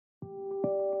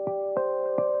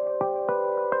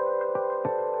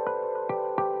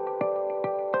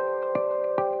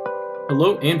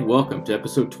Hello and welcome to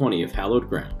episode 20 of Hallowed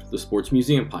Ground, the Sports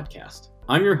Museum podcast.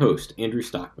 I'm your host, Andrew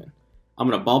Stockman. I'm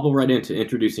going to bobble right into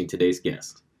introducing today's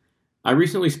guest. I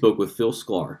recently spoke with Phil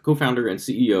Sklar, co-founder and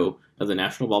CEO of the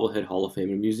National Bobblehead Hall of Fame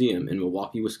and Museum in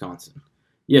Milwaukee, Wisconsin.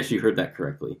 Yes, you heard that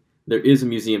correctly. There is a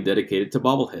museum dedicated to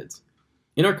bobbleheads.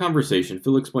 In our conversation,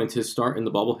 Phil explains his start in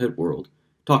the bobblehead world,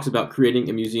 talks about creating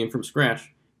a museum from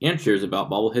scratch, and shares about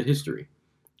bobblehead history.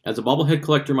 As a bobblehead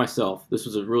collector myself, this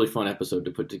was a really fun episode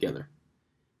to put together.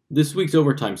 This week's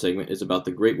overtime segment is about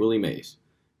the great Willie Mays.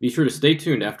 Be sure to stay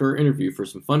tuned after our interview for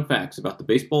some fun facts about the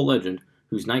baseball legend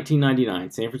whose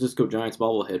 1999 San Francisco Giants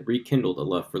bobblehead rekindled a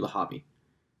love for the hobby.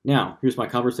 Now, here's my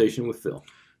conversation with Phil.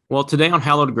 Well, today on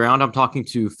Hallowed Ground, I'm talking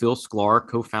to Phil Sklar,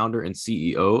 co-founder and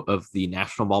CEO of the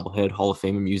National Bobblehead Hall of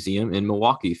Fame and Museum in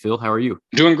Milwaukee. Phil, how are you?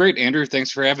 Doing great, Andrew.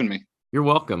 Thanks for having me. You're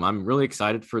welcome. I'm really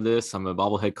excited for this. I'm a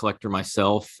bobblehead collector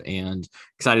myself and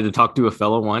excited to talk to a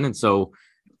fellow one. And so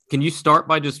can you start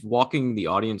by just walking the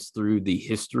audience through the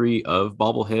history of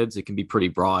bobbleheads? It can be pretty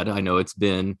broad. I know it's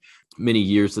been many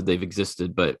years that they've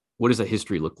existed, but what does that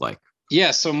history look like?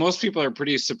 Yeah, so most people are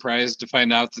pretty surprised to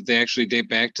find out that they actually date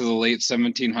back to the late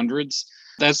 1700s.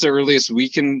 That's the earliest we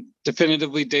can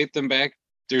definitively date them back.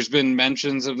 There's been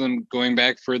mentions of them going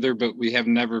back further, but we have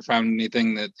never found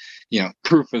anything that,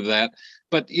 proof of that.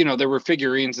 But, there were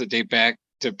figurines that date back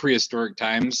to prehistoric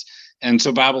times. And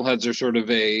so bobbleheads are sort of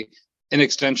an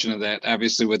extension of that,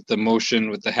 obviously, with the motion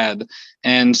with the head.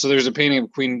 And so there's a painting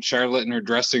of Queen Charlotte in her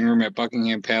dressing room at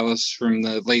Buckingham Palace from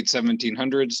the late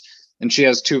 1700s. And she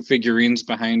has two figurines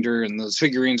behind her. And those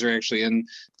figurines are actually in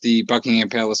the Buckingham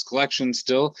Palace collection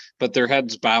still, but their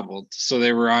heads bobbled. So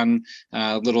they were on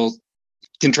little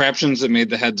contraptions that made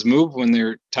the heads move when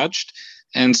they're touched.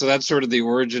 And so that's sort of the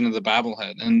origin of the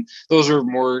bobblehead. And those are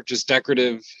more just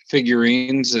decorative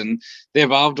figurines, and they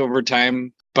evolved over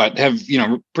time, but have,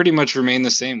 pretty much remained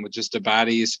the same with just a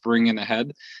body, a spring, and a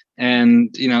head.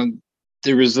 And,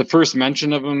 there was the first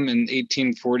mention of them in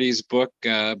 1840s book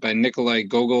by Nikolai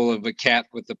Gogol of a cat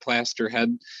with a plaster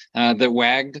head that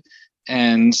wagged.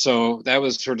 And so that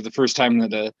was sort of the first time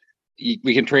that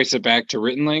we can trace it back to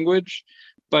written language.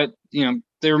 But,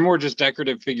 they were more just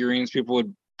decorative figurines. People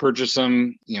would purchase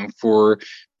them, for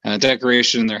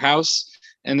decoration in their house.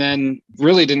 And then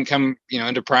really didn't come,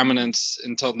 into prominence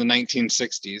until the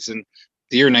 1960s. And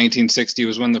the year 1960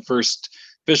 was when the first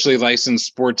officially licensed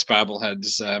sports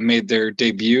bobbleheads made their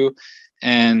debut.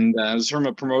 And it was from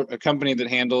a company that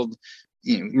handled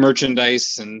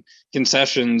merchandise and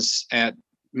concessions at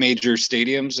major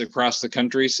stadiums across the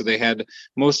country. So they had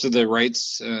most of the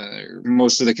rights,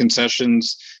 most of the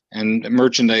concessions and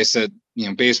merchandise at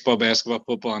baseball, basketball,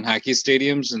 football, and hockey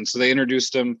stadiums. And so they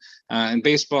introduced them in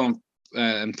baseball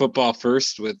and football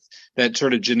first with that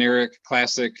sort of generic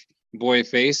classic boy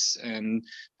face, and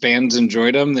fans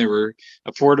enjoyed them. They were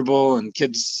affordable and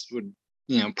kids would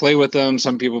play with them.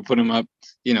 Some people put them up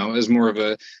as more of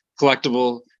a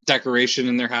collectible decoration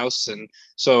in their house. And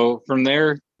so from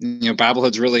there,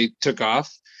 bobbleheads really took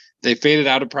off. They faded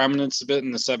out of prominence a bit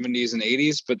in the 70s and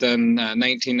 80s, but then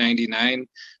 1999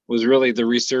 was really the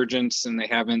resurgence, and they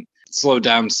haven't slowed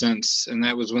down since. And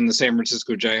that was when the San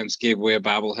Francisco Giants gave away a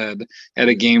bobblehead at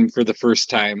a game for the first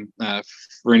time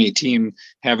for any team,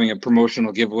 having a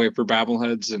promotional giveaway for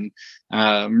bobbleheads, and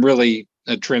really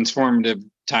a transformative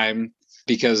time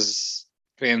because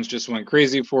fans just went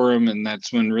crazy for them. And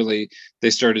that's when really they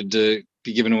started to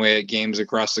be given away at games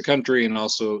across the country, and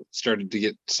also started to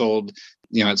get sold,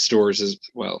 at stores as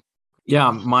well.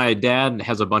 Yeah, my dad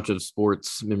has a bunch of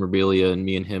sports memorabilia, and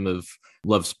me and him have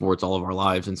loved sports all of our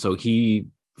lives. And so he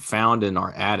found in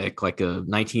our attic like a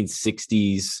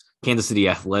 1960s Kansas City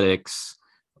Athletics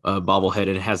bobblehead,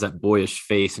 and it has that boyish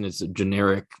face, and it's a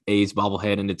generic A's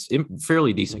bobblehead, and it's in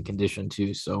fairly decent condition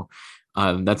too. So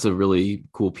that's a really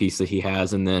cool piece that he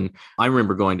has. And then I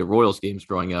remember going to Royals games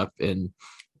growing up, and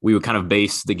we would kind of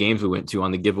base the games we went to on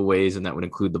the giveaways, and that would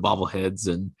include the bobbleheads,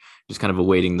 and just kind of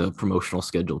awaiting the promotional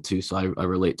schedule too. So I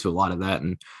relate to a lot of that.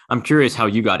 And I'm curious how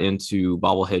you got into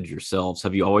bobbleheads yourselves.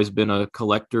 Have you always been a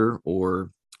collector,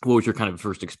 or what was your kind of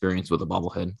first experience with a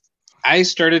bobblehead? I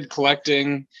started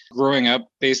collecting growing up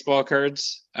baseball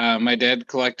cards. My dad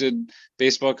collected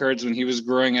baseball cards when he was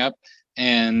growing up,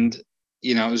 and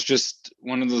it was just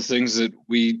one of those things that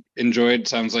we enjoyed.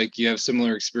 Sounds like you have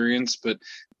similar experience, but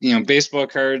baseball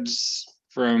cards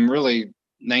from really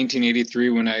 1983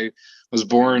 when I was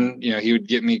born, he would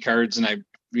get me cards, and I,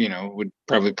 would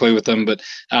probably play with them, but,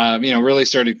 really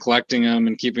started collecting them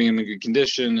and keeping them in good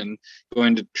condition, and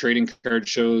going to trading card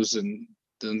shows and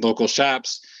the local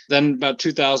shops. Then about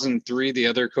 2003, the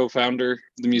other co-founder of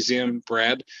the museum,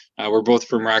 Brad, we're both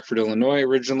from Rockford, Illinois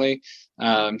originally.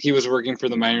 He was working for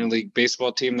the minor league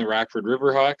baseball team, the Rockford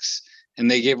Riverhawks, and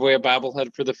they gave away a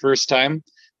bobblehead for the first time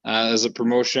as a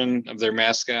promotion of their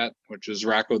mascot, which was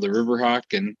Rocco the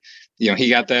Riverhawk. And, he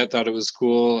got that, thought it was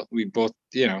cool. We both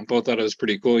thought it was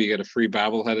pretty cool. You got a free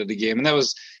bobblehead at a game. And that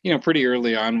was, pretty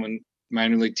early on when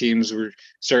minor league teams were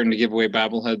starting to give away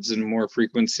bobbleheads in more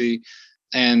frequency.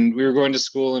 And we were going to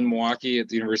school in Milwaukee at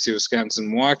the University of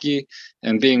Wisconsin-Milwaukee,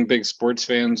 and being big sports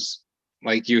fans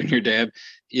like you and your dad,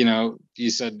 you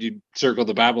said you'd circle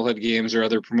the bobblehead games or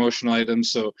other promotional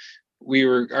items. So we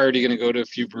were already going to go to a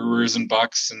few Brewers and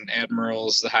Bucks and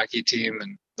Admirals, the hockey team,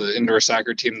 and the indoor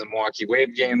soccer team, the Milwaukee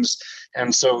Wave games.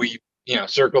 And so we,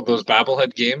 circled those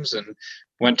bobblehead games and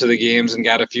went to the games and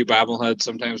got a few bobbleheads.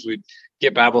 Sometimes we'd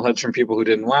get bobbleheads from people who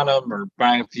didn't want them or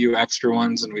buy a few extra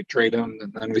ones and we trade them.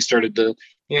 And then we started to,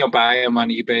 buy them on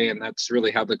eBay. And that's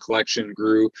really how the collection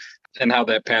grew and how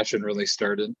that passion really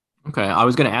started. Okay. I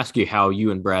was going to ask you how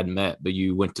you and Brad met, but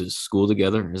you went to school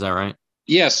together. Is that right?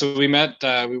 Yeah, so we met,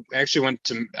 we actually went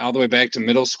to all the way back to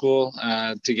middle school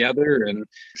together and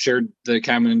shared the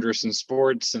common interest in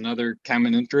sports and other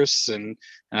common interests, and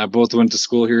both went to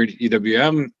school here at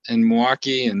EWM in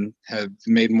Milwaukee and have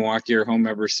made Milwaukee our home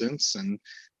ever since, and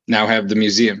now have the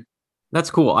museum.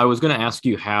 That's cool. I was going to ask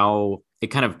you how it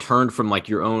kind of turned from like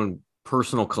your own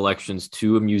personal collections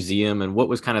to a museum, and what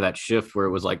was kind of that shift where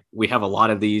it was like, we have a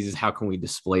lot of these, how can we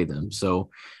display them?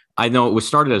 So I know it was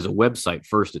started as a website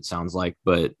first, it sounds like,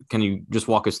 but can you just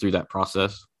walk us through that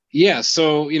process? Yeah.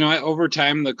 So, over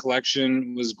time, the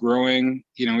collection was growing.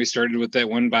 We started with that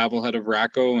one bobblehead of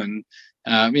Rocco, and,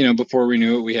 before we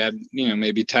knew it, we had,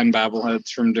 maybe 10 bobbleheads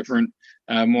from different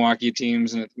Milwaukee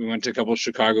teams. And we went to a couple of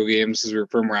Chicago games because we were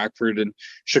from Rockford and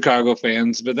Chicago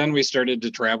fans. But then we started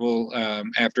to travel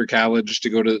after college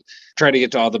to try to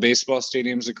get to all the baseball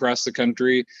stadiums across the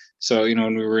country. So,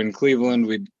 when we were in Cleveland,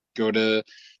 we'd go to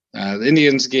the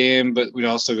Indians game, but we'd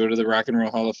also go to the Rock and Roll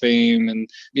Hall of Fame. And,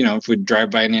 if we'd drive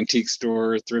by an antique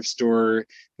store, thrift store,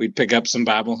 we'd pick up some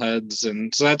bobbleheads.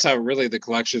 And so that's how really the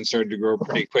collection started to grow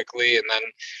pretty quickly. And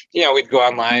then, we'd go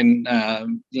online,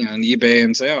 on eBay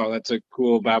and say, oh, that's a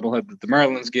cool bobblehead that the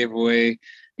Marlins gave away.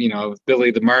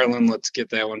 Billy the Marlin, let's get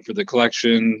that one for the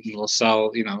collection. We'll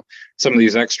sell, some of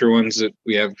these extra ones that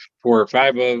we have 4 or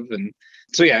 5 of. And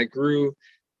so, yeah, it grew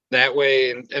that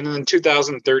way. And then in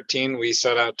 2013, we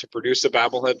set out to produce a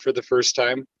bobblehead for the first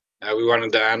time. We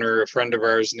wanted to honor a friend of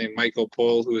ours named Michael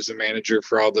Pohl, who was a manager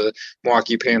for all the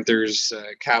Milwaukee Panthers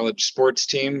college sports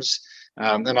teams,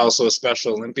 and also a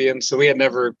Special Olympian. So we had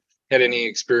never had any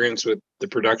experience with the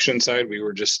production side. We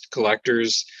were just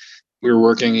collectors. We were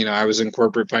working, I was in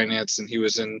corporate finance and he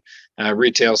was in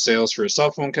retail sales for a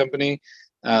cell phone company.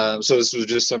 So this was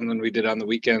just something we did on the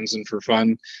weekends and for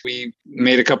fun. We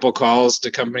made a couple calls to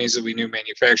companies that we knew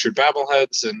manufactured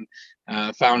bobbleheads and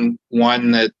found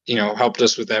one that, helped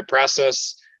us with that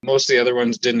process. Most of the other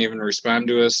ones didn't even respond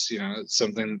to us. It's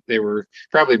something they were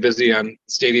probably busy on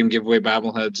stadium giveaway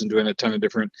bobbleheads and doing a ton of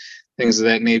different things of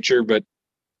that nature. But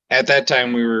at that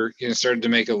time we were, started to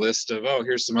make a list of, oh,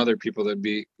 here's some other people that'd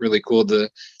be really cool to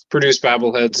produce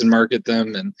bobbleheads and market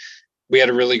them. And we had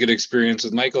a really good experience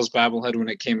with Michael's bobblehead when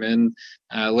it came in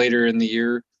later in the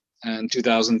year in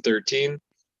 2013.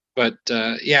 But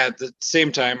at the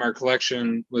same time, our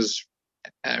collection was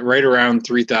right around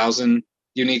 3,000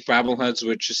 unique bobbleheads,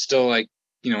 which is still like,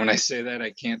 when I say that,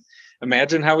 I can't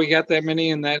imagine how we got that many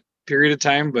in that period of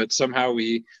time. But somehow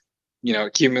we,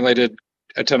 accumulated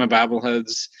a ton of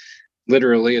bobbleheads,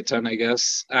 literally a ton, I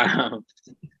guess.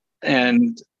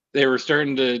 And they were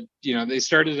starting to, they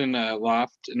started in a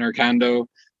loft in our condo,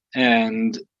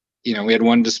 and, we had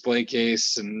one display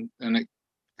case and it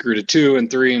grew to 2 and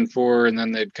 3 and 4. And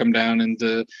then they'd come down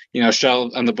into,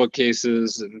 shelf on the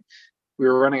bookcases, and we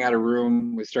were running out of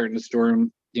room. We started to store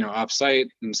them, off site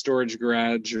in storage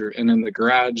garage and in the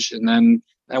garage. And then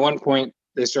at one point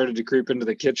they started to creep into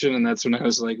the kitchen. And that's when I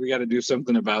was like, we got to do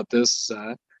something about this.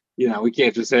 We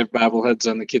can't just have bobbleheads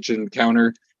on the kitchen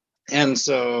counter. And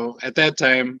so at that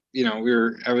time,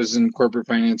 I was in corporate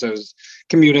finance. I was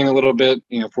commuting a little bit,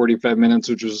 45 minutes,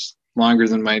 which was longer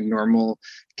than my normal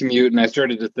commute. And I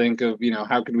started to think of,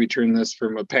 how could we turn this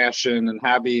from a passion and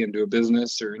hobby into a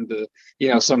business or into,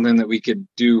 something that we could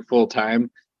do full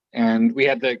time. And we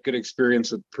had that good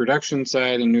experience with production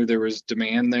side and knew there was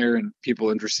demand there and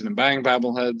people interested in buying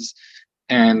bobbleheads.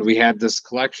 And we had this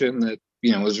collection that,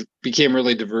 became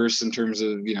really diverse in terms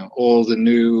of, old and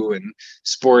new and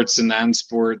sports and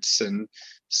non-sports. And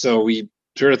so we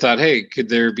sort of thought, hey, could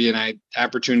there be an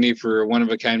opportunity for a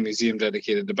one-of-a-kind museum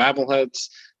dedicated to bobbleheads?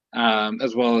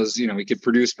 as well as, we could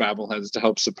produce bobbleheads to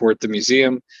help support the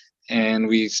museum. And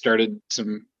we started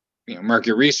some,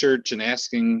 market research and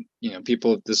asking,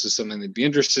 people if this is something they'd be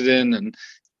interested in. And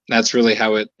that's really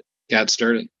how it got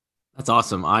started. That's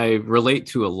awesome. I relate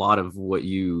to a lot of what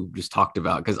you just talked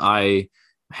about because I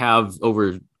have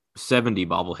over 70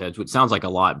 bobbleheads, which sounds like a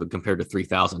lot, but compared to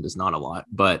 3,000 is not a lot.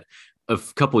 But a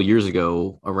couple of years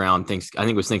ago around I think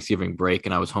it was Thanksgiving break,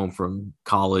 and I was home from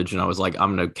college and I was like,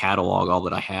 I'm going to catalog all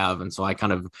that I have. And so I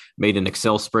kind of made an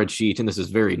Excel spreadsheet, and this is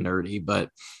very nerdy, but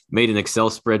made an Excel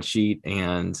spreadsheet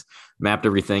and mapped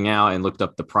everything out and looked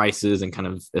up the prices and kind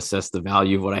of assessed the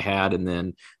value of what I had. And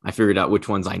then I figured out which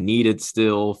ones I needed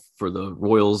still for the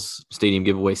Royals Stadium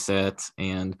giveaway set,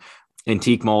 and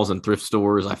antique malls and thrift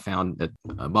stores. I found that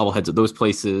bobbleheads at those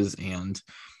places, and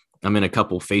I'm in a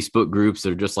couple Facebook groups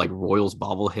that are just like Royals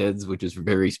bobbleheads, which is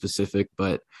very specific.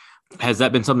 But has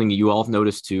that been something that you all have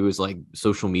noticed too, is like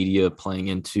social media playing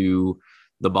into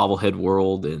the bobblehead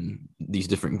world and these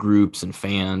different groups and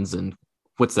fans? And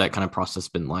what's that kind of process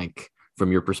been like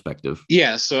from your perspective?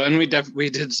 Yeah. So, and we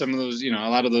did some of those, a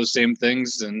lot of those same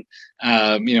things. And,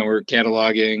 we're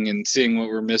cataloging and seeing what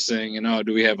we're missing. And,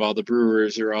 do we have all the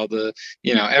brewers or all the,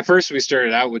 at first we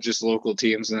started out with just local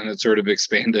teams, and then it sort of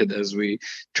expanded as we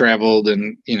traveled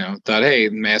and, thought, hey,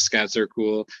 mascots are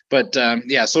cool. But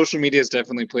social media has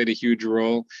definitely played a huge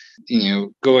role.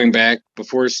 Going back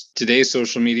before today's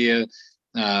social media,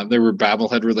 there were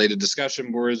bobblehead related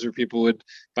discussion boards where people would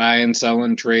buy and sell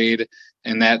and trade.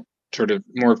 And that sort of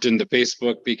morphed into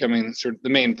Facebook becoming sort of the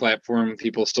main platform.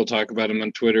 People still talk about them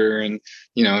on Twitter and,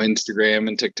 Instagram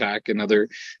and TikTok and other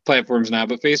platforms now.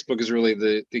 But Facebook is really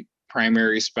the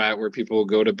primary spot where people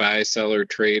go to buy, sell, or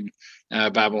trade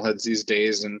bobbleheads these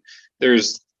days. And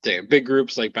there's big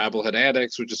groups like Bobblehead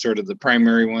Addicts, which is sort of the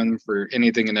primary one for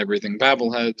anything and everything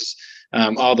bobbleheads,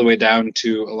 all the way down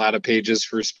to a lot of pages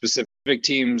for specific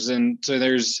teams. And so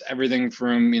there's everything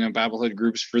from, bobblehead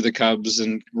groups for the Cubs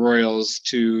and Royals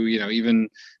to, even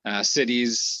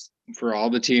cities for all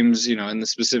the teams, in the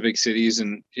specific cities.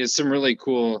 And it's some really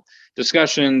cool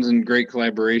discussions and great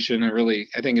collaboration. And really,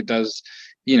 I think it does,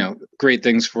 great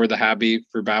things for the hobby,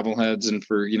 for bobbleheads, and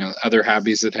for, other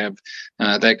hobbies that have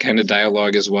that kind of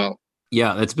dialogue as well.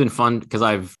 Yeah, it's been fun because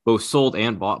I've both sold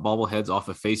and bought bobbleheads off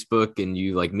of Facebook, and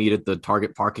you like meet at the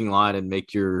Target parking lot and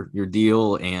make your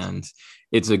deal. And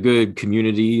it's a good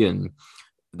community. And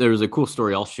there's a cool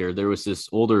story I'll share. There was this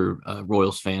older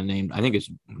Royals fan named, I think his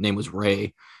name was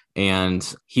Ray,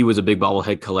 and he was a big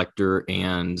bobblehead collector.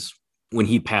 And when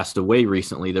he passed away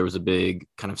recently, there was a big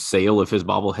kind of sale of his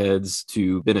bobbleheads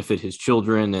to benefit his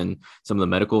children and some of the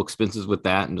medical expenses with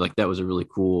that. And like, that was a really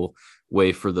cool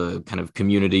way for the kind of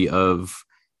community of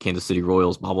Kansas City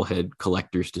Royals bobblehead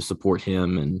collectors to support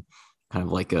him, and kind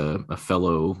of like a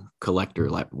fellow collector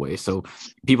that way. So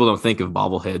people don't think of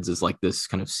bobbleheads as like this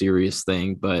kind of serious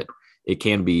thing, but it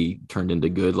can be turned into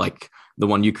good, like the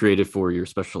one you created for your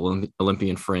special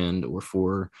Olympian friend, or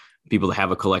for people that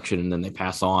have a collection and then they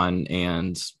pass on,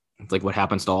 and it's like what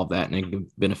happens to all of that, and it can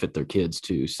benefit their kids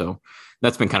too. So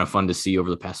that's been kind of fun to see over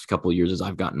the past couple of years as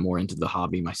I've gotten more into the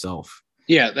hobby myself.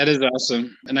 Yeah, that is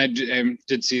awesome. And I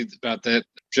did see about that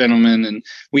gentleman. And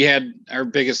we had our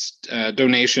biggest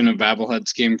donation of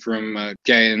bobbleheads came from a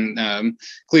guy in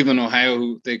Cleveland, Ohio,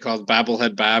 who they called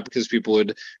Bobblehead Bob, because people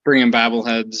would bring him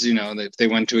bobbleheads. If they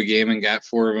went to a game and got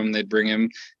 4 of them, they'd bring him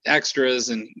extras.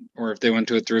 And or if they went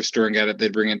to a thrift store and got it,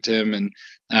 they'd bring it to him.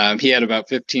 And he had about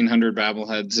 1,500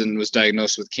 bobbleheads and was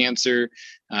diagnosed with cancer.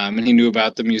 And he knew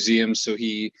about the museum, so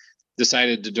he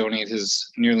decided to donate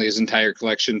nearly his entire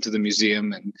collection to the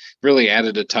museum, and really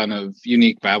added a ton of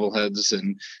unique bobbleheads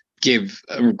and gave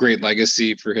a great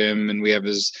legacy for him. And we have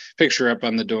his picture up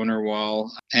on the donor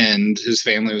wall, and his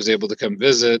family was able to come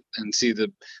visit and see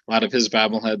a lot of his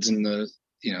bobbleheads and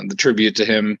the tribute to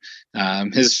him.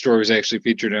 His story was actually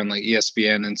featured on like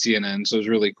ESPN and CNN. So it was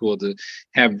really cool to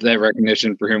have that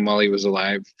recognition for him while he was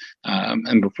alive,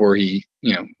 and before he,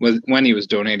 when he was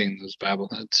donating those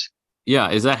bobbleheads.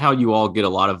 Yeah. Is that how you all get a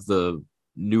lot of the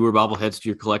newer bobbleheads to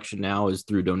your collection now, is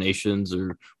through donations,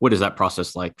 or what is that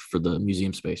process like for the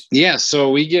museum space? Yeah.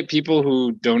 So we get people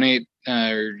who donate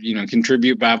or,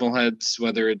 contribute bobbleheads,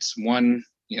 whether it's one,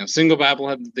 single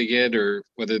bobblehead that they get, or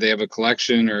whether they have a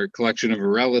collection or a collection of a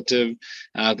relative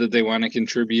that they want to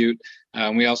contribute.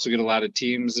 We also get a lot of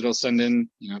teams that'll send in,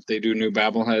 if they do new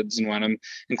bobbleheads and want them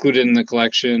included in the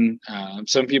collection.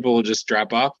 Some people will just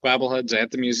drop off bobbleheads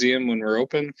at the museum when we're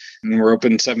open, and we're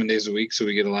open 7 days a week. So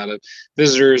we get a lot of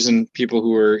visitors and people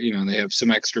who are, they have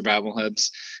some extra bobbleheads.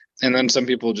 And then some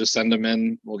people just send them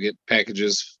in. We'll get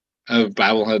packages of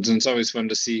bobbleheads, and it's always fun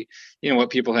to see, what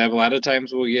people have. A lot of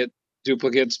times we'll get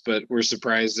duplicates, but we're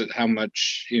surprised at how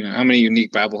many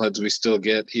unique bobbleheads we still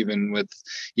get, even with,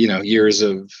 years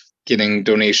of getting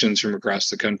donations from across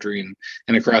the country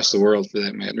and across the world for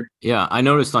that matter. Yeah, I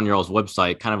noticed on your all's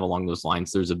website, kind of along those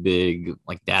lines, there's a big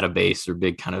like database or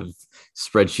big kind of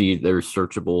spreadsheet, there's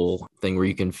searchable thing where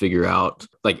you can figure out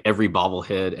like every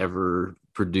bobblehead ever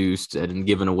produced and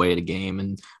given away at a game.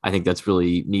 And I think that's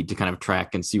really neat to kind of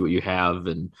track and see what you have.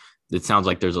 And it sounds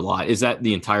like there's a lot. Is that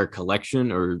the entire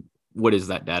collection, or what is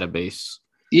that database?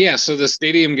 Yeah, so the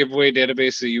stadium giveaway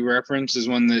database that you reference is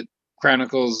one that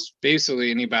chronicles basically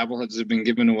any bobbleheads that have been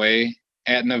given away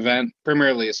at an event,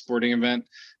 primarily a sporting event.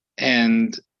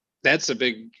 And that's a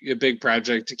big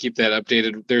project to keep that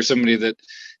updated. There's somebody that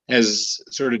has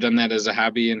sort of done that as a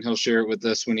hobby, and he'll share it with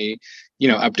us when he,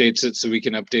 updates it so we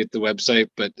can update the website.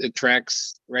 But it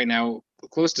tracks right now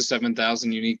close to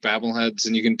 7,000 unique bobbleheads,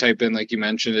 and you can type in, like you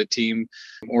mentioned, a team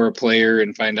or a player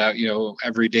and find out,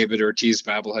 every David Ortiz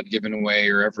bobblehead given away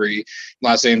or every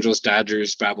Los Angeles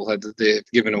Dodgers bobblehead that they've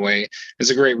given away. It's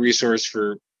a great resource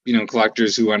for,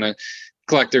 collectors who want to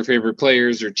collect their favorite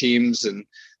players or teams. And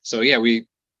so, yeah, we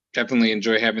definitely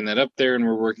enjoy having that up there, and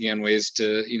we're working on ways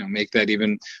to, make that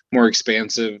even more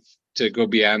expansive, to go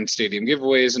beyond stadium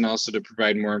giveaways and also to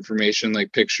provide more information like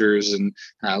pictures and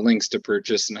links to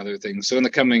purchase and other things. So in the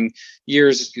coming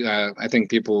years, I think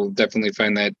people will definitely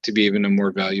find that to be even a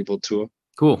more valuable tool.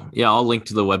 Cool. Yeah, I'll link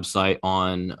to the website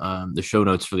on the show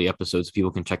notes for the episodes. So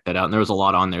people can check that out. And there was a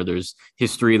lot on there. There's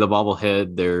history of the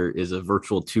bobblehead. There is a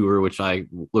virtual tour, which I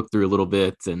looked through a little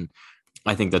bit. And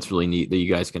I think that's really neat that you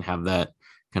guys can have that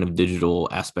kind of digital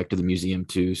aspect of the museum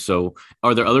too. So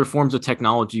are there other forms of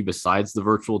technology besides the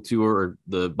virtual tour, or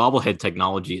the bobblehead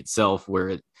technology itself,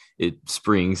 where it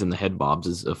springs and the head bobs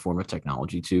is a form of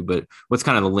technology too? But what's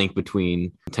kind of the link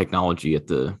between technology at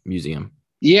the museum?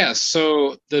 Yeah,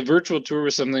 so the virtual tour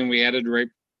was something we added right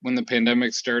when the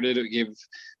pandemic started. It gave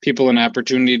people an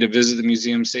opportunity to visit the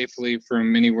museum safely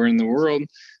from anywhere in the world,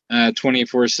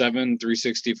 24/7,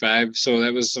 365. So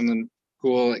that was something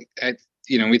cool.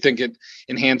 We think it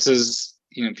enhances,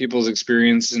 people's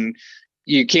experience, and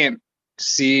you can't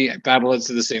see bobbleheads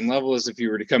to the same level as if you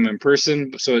were to come in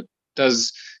person. So it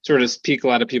does sort of pique a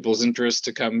lot of people's interest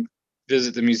to come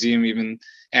visit the museum even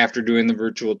after doing the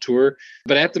virtual tour.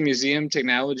 But at the museum,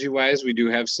 technology wise, we do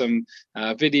have some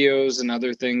videos and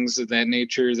other things of that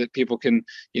nature that people can,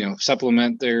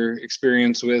 supplement their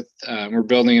experience with. We're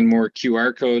building in more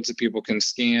QR codes that people can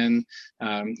scan,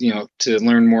 to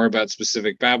learn more about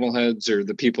specific bobbleheads or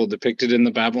the people depicted in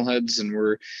the bobbleheads. And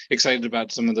we're excited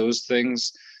about some of those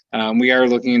things. We are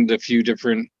looking into a few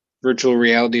different virtual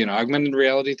reality and augmented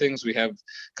reality things. We have a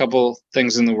couple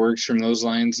things in the works from those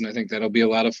lines, and I think that'll be a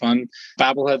lot of fun.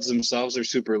 Bobbleheads themselves are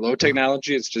super low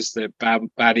technology. It's just that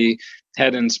body,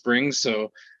 head, and springs.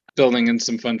 So building in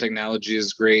some fun technology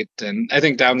is great. And I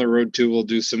think down the road too, we'll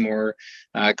do some more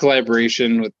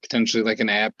collaboration with potentially like an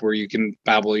app where you can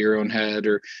bobble your own head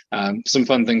or some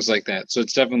fun things like that. So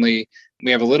it's definitely,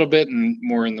 we have a little bit and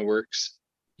more in the works.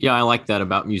 Yeah, I like that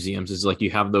about museums, is like you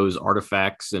have those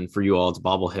artifacts, and for you all, it's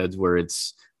bobbleheads where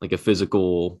it's like a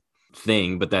physical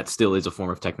thing, but that still is a form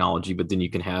of technology. But then you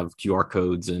can have QR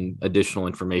codes and additional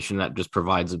information that just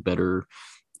provides a better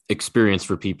experience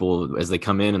for people as they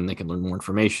come in, and they can learn more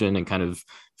information and kind of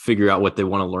figure out what they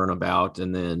want to learn about,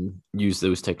 and then use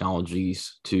those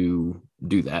technologies to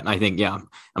do that. And I think, yeah,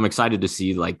 I'm excited to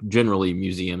see like generally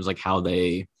museums, like how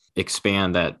they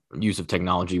expand that use of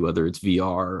technology, whether it's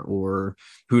VR or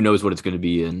who knows what it's going to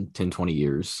be in 10, 20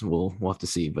 years. We'll have to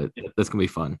see, but that's going to be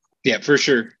fun. Yeah, for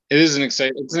sure. It's an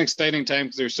exciting time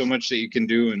because there's so much that you can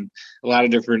do and a lot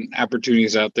of different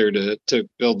opportunities out there to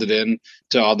build it in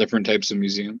to all different types of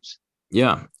museums.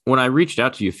 Yeah. When I reached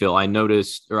out to you, Phil, I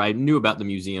noticed, or I knew about the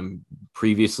museum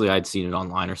previously. I'd seen it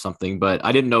online or something, but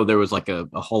I didn't know there was like a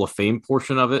Hall of Fame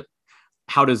portion of it.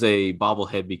 How does a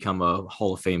bobblehead become a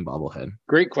Hall of Fame bobblehead?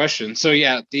 Great question. So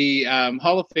yeah, the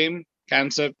Hall of Fame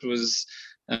concept was,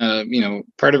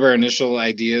 part of our initial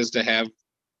ideas to have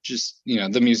just,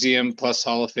 the museum plus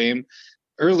Hall of Fame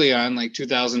early on, like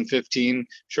 2015,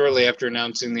 shortly after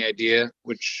announcing the idea,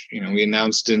 which, we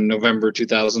announced in November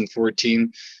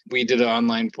 2014, we did an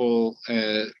online poll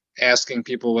asking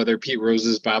people whether Pete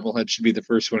Rose's bobblehead should be the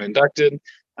first one inducted.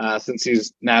 Since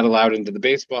he's not allowed into the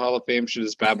Baseball Hall of Fame, should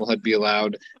his bobblehead be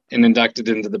allowed and inducted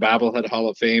into the Bobblehead Hall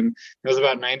of Fame? It was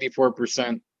about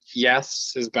 94%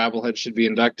 yes, his bobblehead should be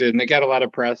inducted. And it got a lot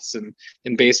of press and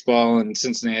in baseball and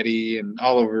Cincinnati and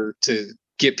all over to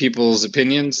get people's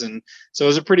opinions. And so it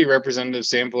was a pretty representative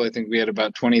sample. I think we had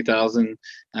about 20,000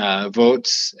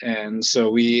 votes. And so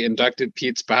we inducted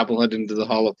Pete's bobblehead into the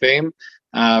Hall of Fame.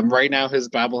 Right now, his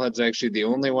bobblehead's actually the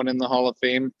only one in the Hall of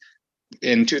Fame.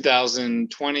 In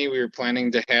 2020, we were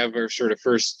planning to have our sort of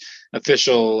first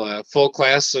official full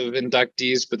class of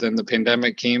inductees, but then the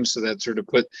pandemic came, so that sort of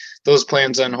put those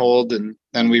plans on hold, and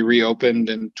then we reopened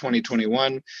in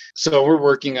 2021. So we're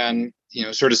working on,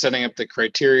 sort of setting up the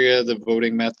criteria, the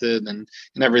voting method, and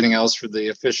everything else for the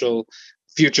official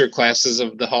future classes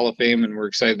of the Hall of Fame, and we're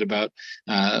excited about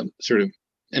sort of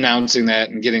announcing that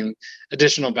and getting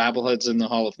additional bobbleheads in the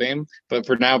Hall of Fame. But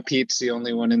for now, Pete's the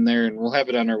only one in there, and we'll have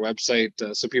it on our website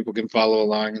so people can follow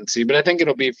along and see. But I think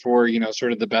it'll be for,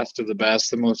 sort of the best of the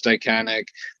best, the most iconic,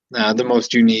 the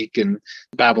most unique, and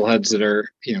bobbleheads that are,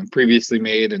 previously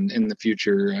made and in the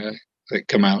future that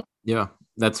come out. Yeah,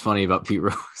 that's funny about Pete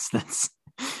Rose.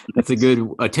 That's a good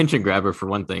attention grabber for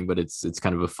one thing, but it's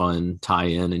kind of a fun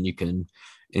tie-in, and you can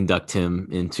induct him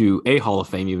into a Hall of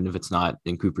Fame, even if it's not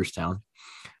in Cooperstown.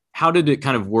 How did it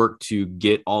kind of work to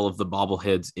get all of the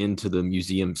bobbleheads into the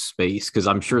museum space? Because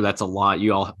I'm sure that's a lot.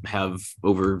 You all have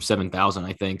over 7,000,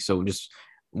 I think. So just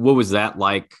what was that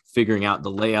like, figuring out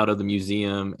the layout of the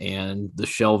museum and the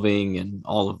shelving and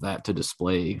all of that to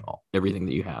display everything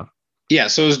that you have? Yeah,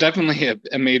 so it was definitely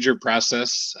a major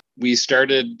process. We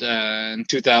started in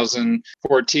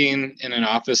 2014 in an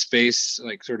office space,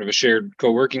 like sort of a shared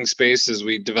co-working space, as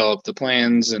we developed the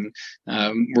plans and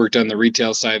worked on the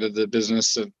retail side of the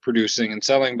business of producing and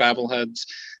selling bobbleheads.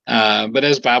 But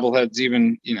as bobbleheads,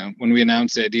 even, when we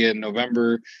announced the idea in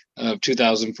November of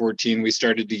 2014, we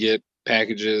started to get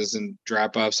packages and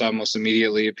drop-offs almost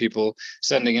immediately of people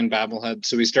sending in bobbleheads.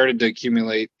 So we started to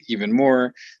accumulate even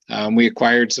more. We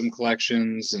acquired some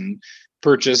collections and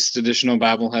purchased additional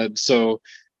bobbleheads. So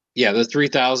yeah, the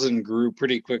 3,000 grew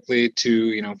pretty quickly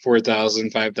to, 4,000,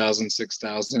 5,000,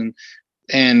 6,000.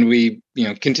 And we,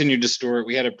 continued to store it.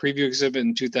 We had a preview exhibit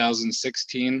in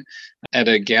 2016 at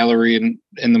a gallery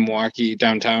in the Milwaukee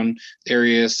downtown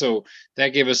area. So that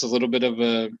gave us a little bit of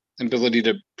a ability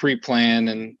to pre-plan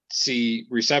and see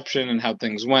reception and how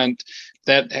things went.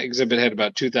 That exhibit had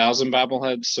about 2,000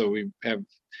 bobbleheads. So we have,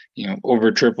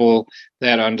 over triple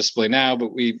that on display now,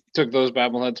 but we took those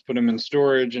bobbleheads, put them in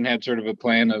storage, and had sort of a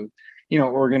plan of,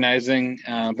 organizing.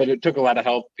 But it took a lot of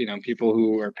help, people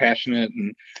who are passionate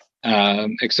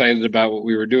and excited about what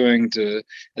we were doing to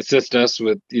assist us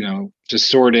with,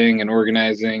 just sorting and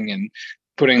organizing and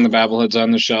putting the bobbleheads on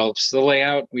the shelves. The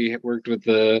layout, we worked with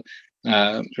the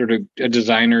sort of a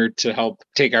designer to help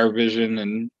take our vision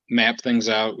and map things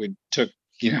out. We took,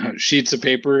 sheets of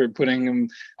paper, putting them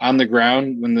on the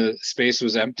ground when the space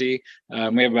was empty.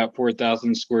 We have about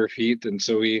 4,000 square feet. And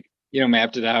so we,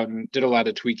 mapped it out and did a lot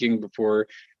of tweaking before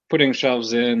putting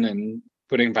shelves in and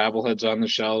putting bobbleheads on the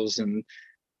shelves. And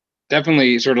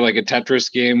definitely sort of like a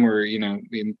Tetris game where,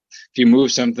 if you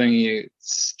move something, it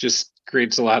just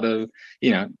creates a lot of,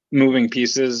 moving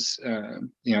pieces.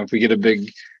 If we get a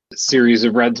big series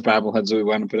of Reds bobbleheads that we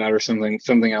want to put out or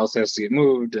something else has to get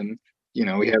moved. And,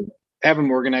 we have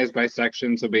them organized by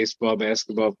section. So baseball,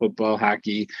 basketball, football,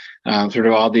 hockey, sort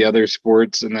of all the other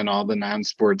sports, and then all the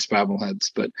non-sports bobbleheads.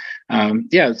 But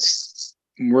it's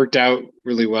worked out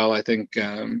really well. I think,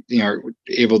 are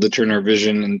able to turn our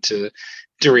vision into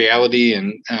reality,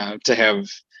 and to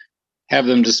have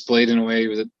them displayed in a way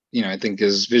that, I think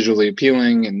is visually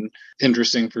appealing and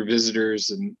interesting for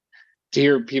visitors. And to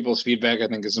hear people's feedback, I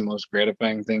think, is the most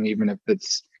gratifying thing, even if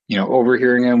it's,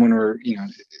 overhearing them when we're,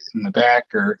 in the back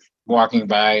or walking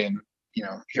by, and,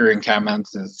 hearing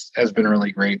comments has been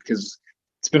really great, because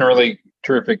it's been a really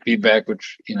terrific feedback,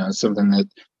 which, is something that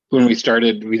when we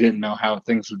started, we didn't know how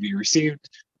things would be received.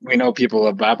 We know people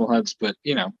love bobbleheads, but,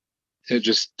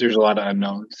 there's a lot of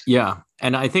unknowns. Yeah.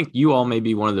 And I think you all may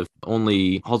be one of the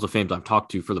only Halls of Fames I've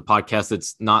talked to for the podcast.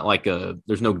 It's not like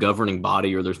there's no governing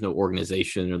body, or there's no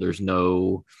organization, or there's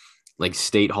no like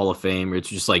state Hall of Fame. It's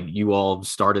just like you all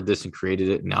started this and created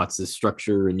it, and now it's this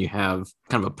structure, and you have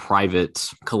kind of a private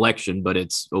collection, but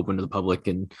it's open to the public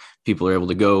and people are able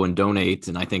to go and donate.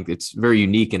 And I think it's very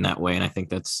unique in that way. And I think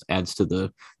that's adds to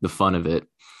the fun of it.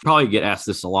 Probably get asked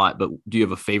this a lot, but do you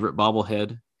have a favorite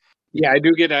bobblehead? Yeah, I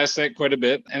do get asked that quite a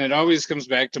bit. And it always comes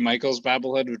back to Michael's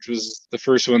bobblehead, which was the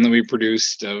first one that we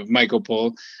produced of Michael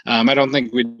Pohl. I don't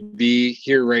think we'd be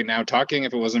here right now talking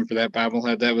if it wasn't for that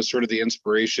bobblehead. That was sort of the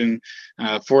inspiration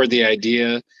for the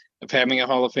idea of having a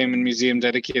Hall of Fame and museum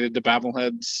dedicated to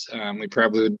bobbleheads. We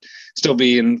probably would still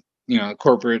be in,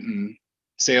 corporate and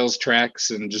sales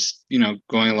tracks and just,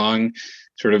 going along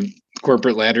sort of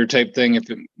corporate ladder type thing if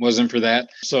it wasn't for that.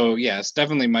 So yes,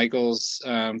 definitely Michael's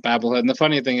bobblehead. And the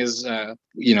funny thing is,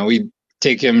 we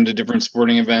take him to different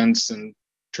sporting events and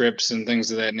trips and things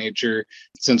of that nature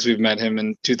since we've met him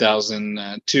in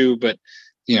 2002. But,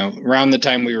 around the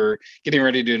time we were getting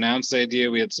ready to announce the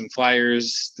idea, we had some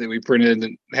flyers that we printed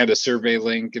and had a survey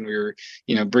link, and we were,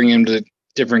 bringing them to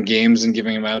different games and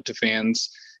giving them out to fans.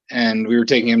 And we were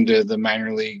taking him to the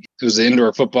minor league. It was an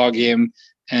indoor football game,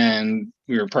 and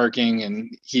we were parking, and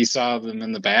he saw them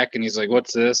in the back, and he's like,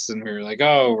 "What's this?" And we were like,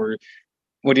 "Oh,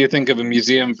 what do you think of a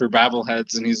museum for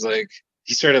bobbleheads?" And he's like,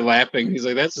 he started laughing. He's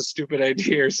like, "That's a stupid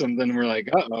idea," or something. We're like,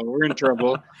 "Uh-oh, we're in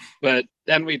trouble." But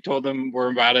then we told him more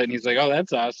about it, and he's like, "Oh,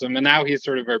 that's awesome." And now he's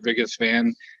sort of our biggest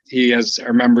fan. He has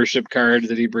our membership card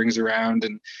that he brings around,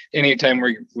 and anytime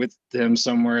we're with him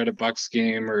somewhere at a Bucks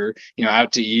game or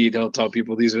out to eat, he'll tell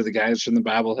people these are the guys from the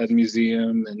Bobblehead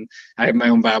Museum, and I have my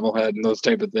own bobblehead and those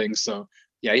type of things. So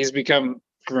yeah, he's become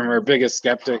from our biggest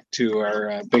skeptic to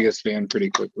our biggest fan pretty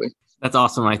quickly. That's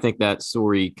awesome. I think that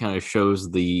story kind of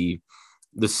shows the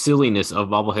silliness of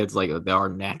bobbleheads. Like, they are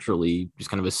naturally just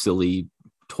kind of a silly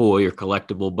toy or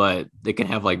collectible, but they can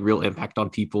have like real impact on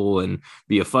people and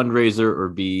be a fundraiser or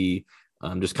be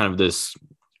just kind of this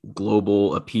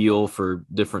global appeal for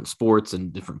different sports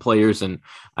and different players. And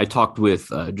I talked with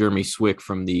Jeremy Swick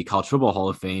from the College Football Hall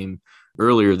of Fame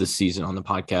earlier this season on the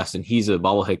podcast, and he's a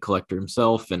bobblehead collector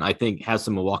himself, and I think has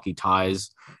some Milwaukee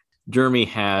ties. Jeremy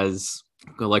has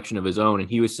a collection of his own, and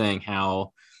he was saying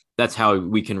how that's how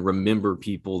we can remember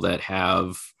people that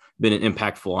have been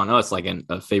impactful on us, like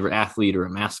a favorite athlete or a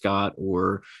mascot,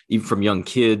 or even from young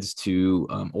kids to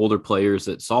older players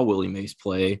that saw Willie Mays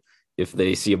play. If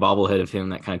they see a bobblehead of him,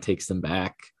 that kind of takes them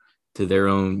back to their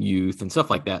own youth and stuff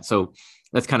like that. So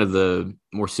that's kind of the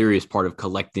more serious part of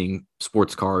collecting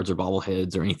sports cards or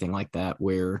bobbleheads or anything like that,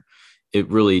 where it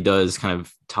really does kind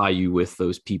of tie you with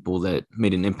those people that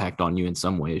made an impact on you in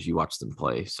some way as you watch them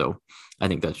play. So I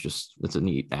think that's a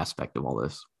neat aspect of all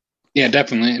this. Yeah,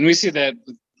 definitely. And we see that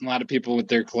with a lot of people with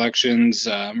their collections,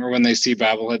 or when they see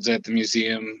bobbleheads at the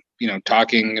museum,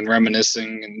 talking and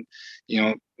reminiscing. And,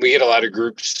 we get a lot of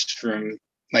groups from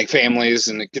like families,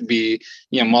 and it could be,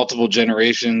 multiple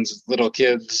generations, little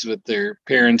kids with their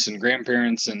parents and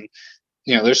grandparents. And,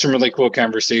 there's some really cool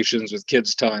conversations with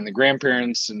kids telling the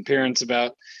grandparents and parents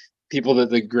about people that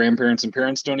the grandparents and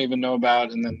parents don't even know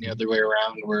about. And then the other way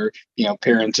around, where,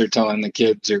 parents are telling the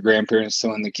kids or grandparents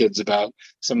telling the kids about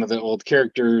some of the old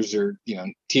characters or,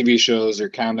 TV shows or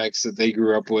comics that they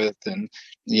grew up with, and,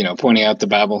 pointing out the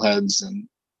bobbleheads and,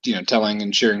 telling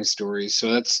and sharing stories.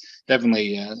 So that's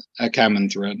definitely a common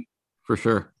thread. For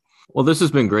sure. Well, this has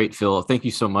been great, Phil. Thank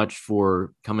you so much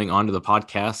for coming onto the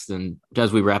podcast. And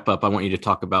as we wrap up, I want you to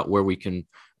talk about where we can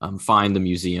find the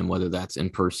museum, whether that's in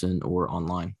person or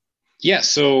online. Yeah,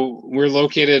 so we're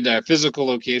located at physical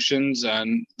locations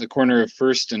on the corner of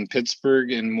First and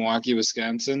Pittsburgh in Milwaukee,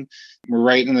 Wisconsin. We're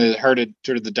right in the heart of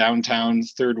sort of the downtown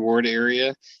Third Ward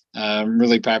area.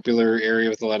 Really popular area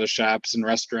with a lot of shops and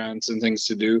restaurants and things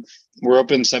to do. We're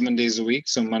open 7 days a week,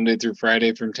 so Monday through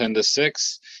Friday from 10 to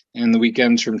 6, and the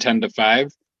weekends from 10 to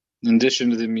 5. In addition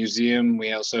to the museum,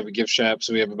 we also have a gift shop,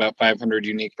 so we have about 500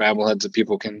 unique bobbleheads that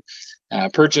people can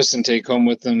purchase and take home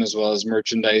with them, as well as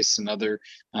merchandise and other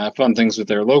fun things with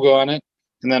their logo on it.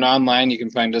 And then online, you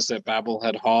can find us at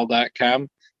bobbleheadhall.com,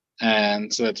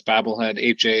 and so that's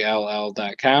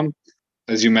bobbleheadhall.com.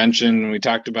 As you mentioned, we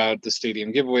talked about the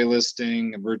stadium giveaway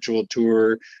listing, a virtual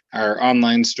tour, our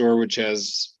online store, which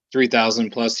has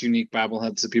 3,000 plus unique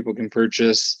bobbleheads that people can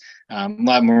purchase, a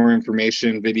lot more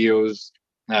information, videos,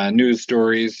 news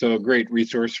stories. So a great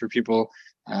resource for people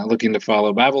looking to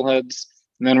follow bobbleheads.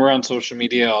 And then we're on social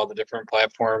media, all the different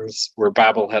platforms. We're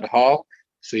Bobblehead Hall.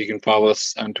 So you can follow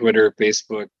us on Twitter,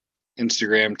 Facebook,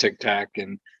 Instagram, TikTok,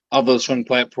 and all those fun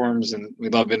platforms. And we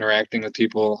love interacting with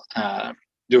people,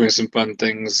 doing some fun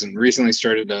things, and recently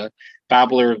started a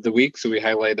Bobbler of the Week. So we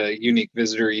highlight a unique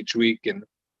visitor each week and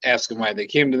ask them why they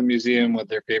came to the museum, what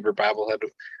their favorite bobblehead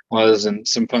was, and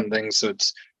some fun things. So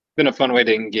it's been a fun way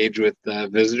to engage with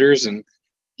visitors. And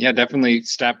yeah, definitely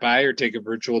stop by or take a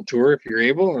virtual tour if you're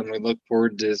able. And we look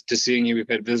forward to seeing you. We've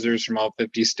had visitors from all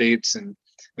 50 states, and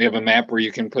we have a map where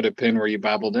you can put a pin where you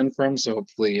bobbled in from. So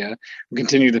hopefully we'll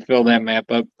continue to fill that map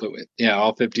up. But yeah,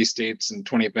 all 50 states and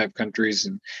 25 countries,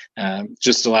 and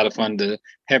just a lot of fun to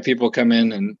have people come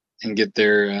in and get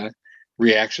their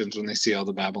reactions when they see all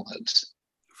the bobbleheads.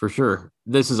 For sure.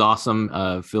 This is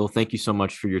awesome. Phil, thank you so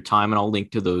much for your time. And I'll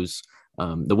link to those,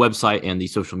 the website and the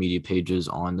social media pages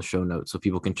on the show notes so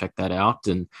people can check that out.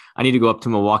 And I need to go up to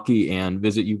Milwaukee and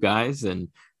visit you guys. And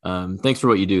thanks for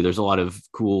what you do. There's a lot of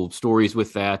cool stories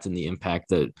with that and the impact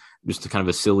that just a kind of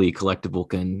a silly collectible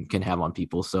can have on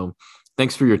people. So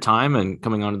thanks for your time and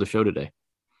coming on to the show today.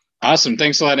 Awesome.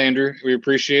 Thanks a lot, Andrew. We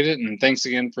appreciate it. And thanks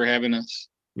again for having us.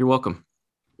 You're welcome.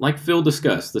 Like Phil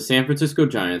discussed, the San Francisco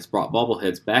Giants brought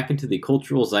bobbleheads back into the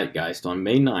cultural zeitgeist on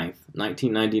May 9,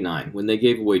 1999, when they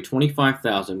gave away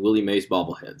 25,000 Willie Mays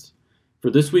bobbleheads. For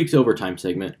this week's Overtime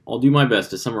segment, I'll do my best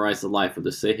to summarize the life of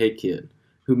the Say Hey Kid,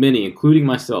 who many, including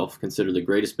myself, consider the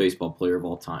greatest baseball player of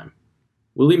all time.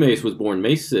 Willie Mays was born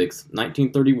May 6,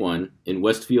 1931, in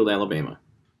Westfield, Alabama.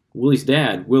 Willie's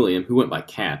dad, William, who went by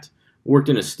Cat, worked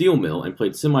in a steel mill and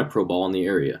played semi-pro ball in the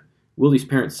area. Willie's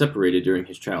parents separated during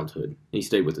his childhood, and he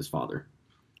stayed with his father.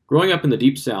 Growing up in the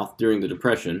Deep South during the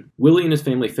Depression, Willie and his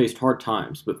family faced hard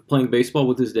times, but playing baseball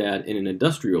with his dad in an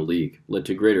industrial league led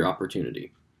to greater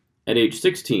opportunity. At age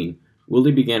 16,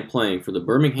 Willie began playing for the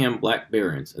Birmingham Black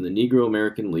Barons in the Negro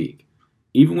American League.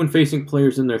 Even when facing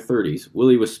players in their 30s,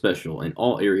 Willie was special in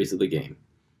all areas of the game.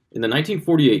 In the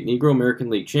 1948 Negro American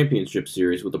League Championship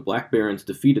Series, where the Black Barons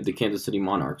defeated the Kansas City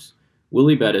Monarchs,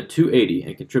 Willie batted .280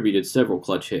 and contributed several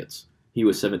clutch hits. He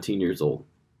was 17 years old.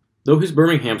 Though his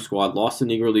Birmingham squad lost the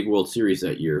Negro League World Series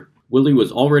that year, Willie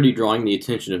was already drawing the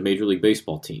attention of Major League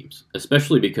Baseball teams,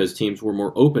 especially because teams were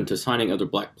more open to signing other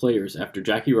black players after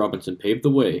Jackie Robinson paved the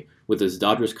way with his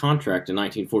Dodgers contract in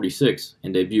 1946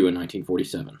 and debut in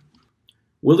 1947.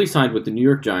 Willie signed with the New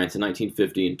York Giants in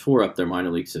 1950 and tore up their minor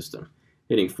league system,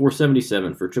 hitting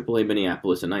 .477 for AAA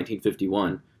Minneapolis in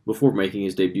 1951 before making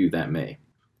his debut that May.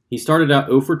 He started out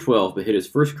 0 for 12 but hit his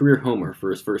first career homer for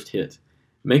his first hit.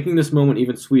 Making this moment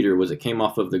even sweeter was it came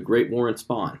off of the great Warren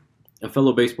Spahn, a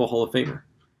fellow Baseball Hall of Famer.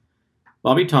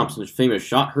 Bobby Thompson's famous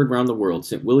shot heard round the world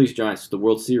sent Willie's Giants to the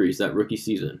World Series that rookie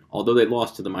season, although they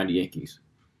lost to the mighty Yankees.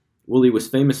 Willie was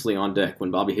famously on deck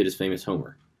when Bobby hit his famous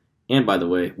homer. And by the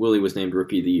way, Willie was named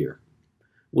Rookie of the Year.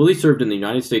 Willie served in the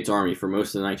United States Army for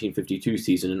most of the 1952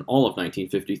 season and all of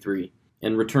 1953,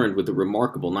 and returned with the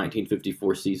remarkable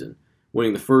 1954 season,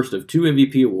 winning the first of 2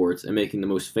 MVP awards and making the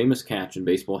most famous catch in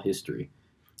baseball history,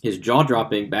 his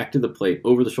jaw-dropping back-to-the-plate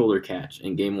over-the-shoulder catch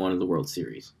in Game 1 of the World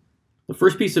Series. The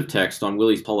first piece of text on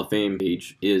Willie's Hall of Fame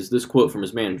page is this quote from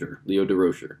his manager, Leo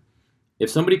DeRocher. "If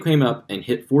somebody came up and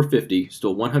hit .450,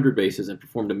 stole 100 bases, and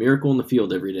performed a miracle in the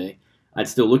field every day, I'd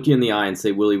still look you in the eye and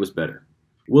say Willie was better."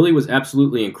 Willie was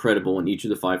absolutely incredible in each of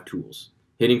the 5 tools.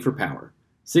 Hitting for power,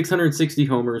 660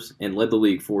 homers, and led the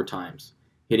league 4 times.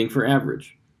 Hitting for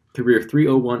average, career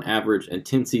 .301 average and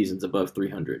 10 seasons above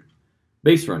 300.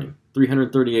 Base running,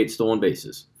 338 stolen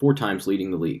bases, 4 times leading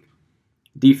the league.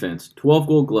 Defense, 12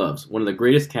 Gold Gloves, one of the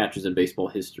greatest catches in baseball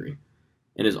history.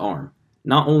 And his arm.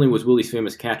 Not only was Willie's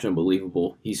famous catch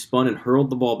unbelievable, he spun and hurled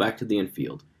the ball back to the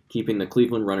infield, keeping the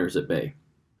Cleveland runners at bay.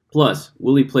 Plus,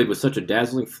 Willie played with such a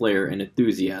dazzling flair and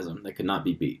enthusiasm that could not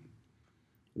be beat.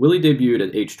 Willie debuted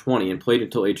at age 20 and played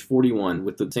until age 41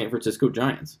 with the San Francisco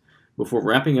Giants, before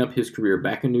wrapping up his career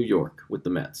back in New York with the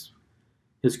Mets.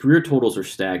 His career totals are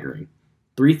staggering.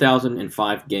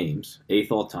 3,005 games,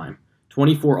 8th all-time,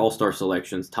 24 All-Star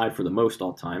selections, tied for the most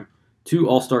all-time, 2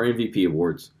 All-Star MVP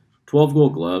awards, 12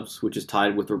 Gold Gloves, which is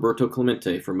tied with Roberto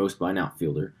Clemente for most by an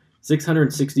outfielder,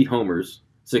 660 homers,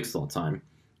 6th all-time,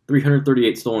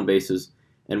 338 stolen bases,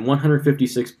 and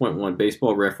 156.1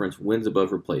 Baseball Reference wins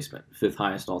above replacement, 5th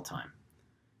highest all-time.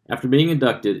 After being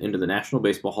inducted into the National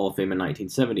Baseball Hall of Fame in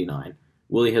 1979,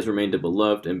 Willie has remained a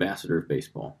beloved ambassador of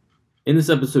baseball. In this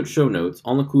episode's show notes,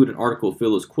 I'll include an article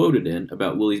Phil is quoted in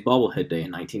about Willie's Bobblehead Day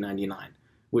in 1999,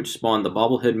 which spawned the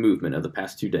bobblehead movement of the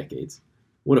past 2 decades.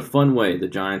 What a fun way the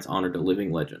Giants honored a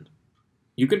living legend.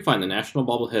 You can find the National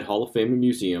Bobblehead Hall of Fame and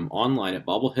Museum online at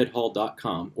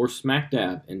bobbleheadhall.com or smack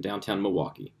dab in downtown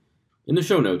Milwaukee. In the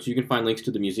show notes, you can find links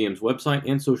to the museum's website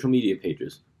and social media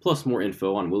pages, plus more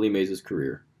info on Willie Mays'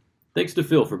 career. Thanks to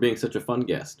Phil for being such a fun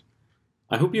guest.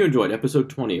 I hope you enjoyed episode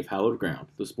 20 of Hallowed Ground,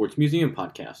 the Sports Museum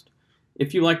podcast.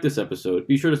 If you liked this episode,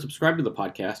 be sure to subscribe to the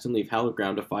podcast and leave Hallowed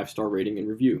Ground a 5-star rating and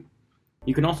review.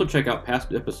 You can also check out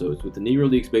past episodes with the Negro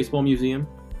Leagues Baseball Museum,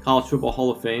 College Football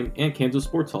Hall of Fame, and Kansas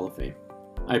Sports Hall of Fame.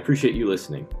 I appreciate you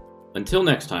listening. Until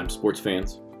next time, sports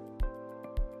fans.